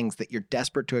express things that you're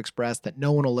desperate to express, that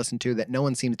no one will listen to, that no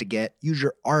one seems to get. Use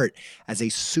your art as a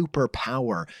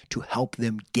superpower to help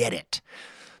them get it.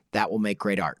 That will make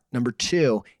great art. Number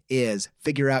two is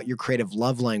figure out your creative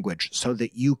love language so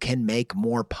that you can make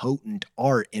more potent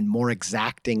art and more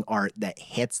exacting art that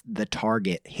hits the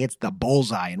target, hits the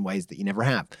bullseye in ways that you never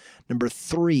have. Number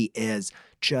three is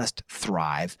just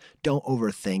thrive. Don't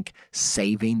overthink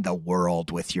saving the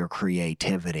world with your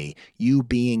creativity. You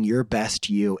being your best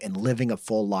you and living a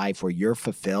full life where you're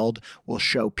fulfilled will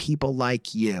show people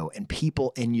like you and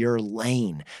people in your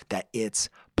lane that it's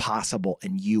possible,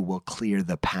 and you will clear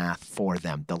the path for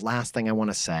them. The last thing I want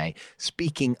to say,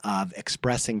 speaking of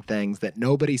expressing things that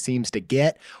nobody seems to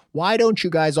get, why don't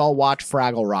you guys all watch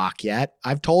Fraggle Rock yet?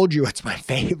 I've told you it's my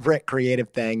favorite creative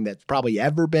thing that's probably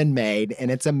ever been made,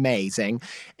 and it's amazing.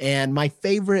 And my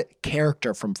favorite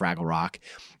character from Fraggle Rock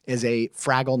is a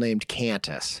Fraggle named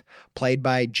Cantus, played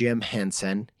by Jim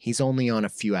Henson. He's only on a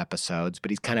few episodes,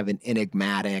 but he's kind of an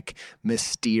enigmatic,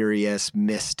 mysterious,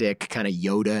 mystic, kind of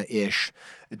Yoda-ish,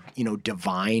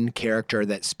 divine character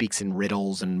that speaks in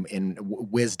riddles and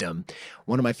wisdom.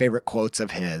 One of my favorite quotes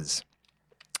of his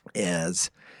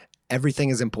is, "Everything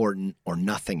is important or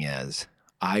nothing is.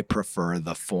 I prefer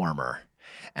the former."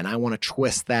 And I want to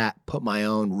twist that, put my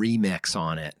own remix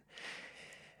on it,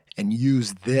 and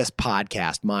use this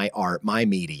podcast, my art, my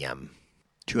medium,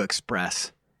 to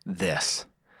express this,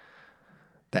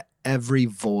 that every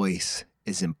voice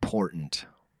is important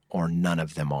or none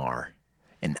of them are,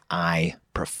 and I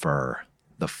prefer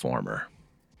the former.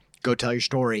 Go tell your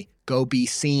story. Go be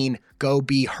seen. Go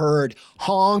be heard.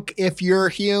 Honk if you're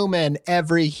human.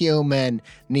 Every human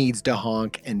needs to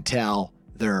honk and tell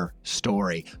their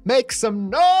story. Make some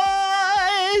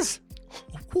noise!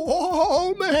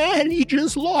 Whoa, man, he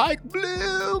just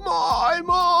blew my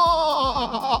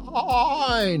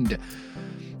mind.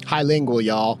 High lingual,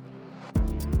 y'all.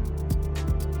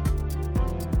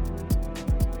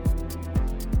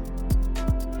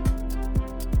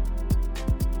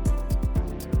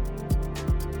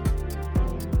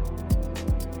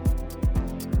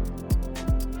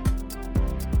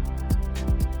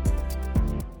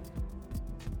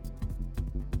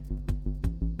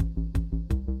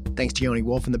 Thanks to Yoni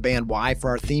Wolf and the band Y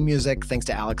for our theme music. Thanks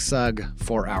to Alex Sugg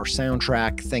for our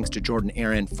soundtrack. Thanks to Jordan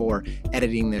Aaron for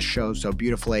editing this show so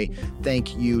beautifully.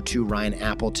 Thank you to Ryan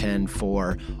Appleton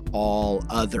for all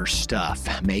other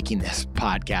stuff, making this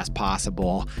podcast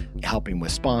possible, helping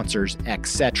with sponsors,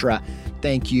 etc.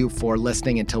 Thank you for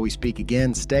listening. Until we speak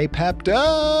again, stay pepped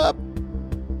up.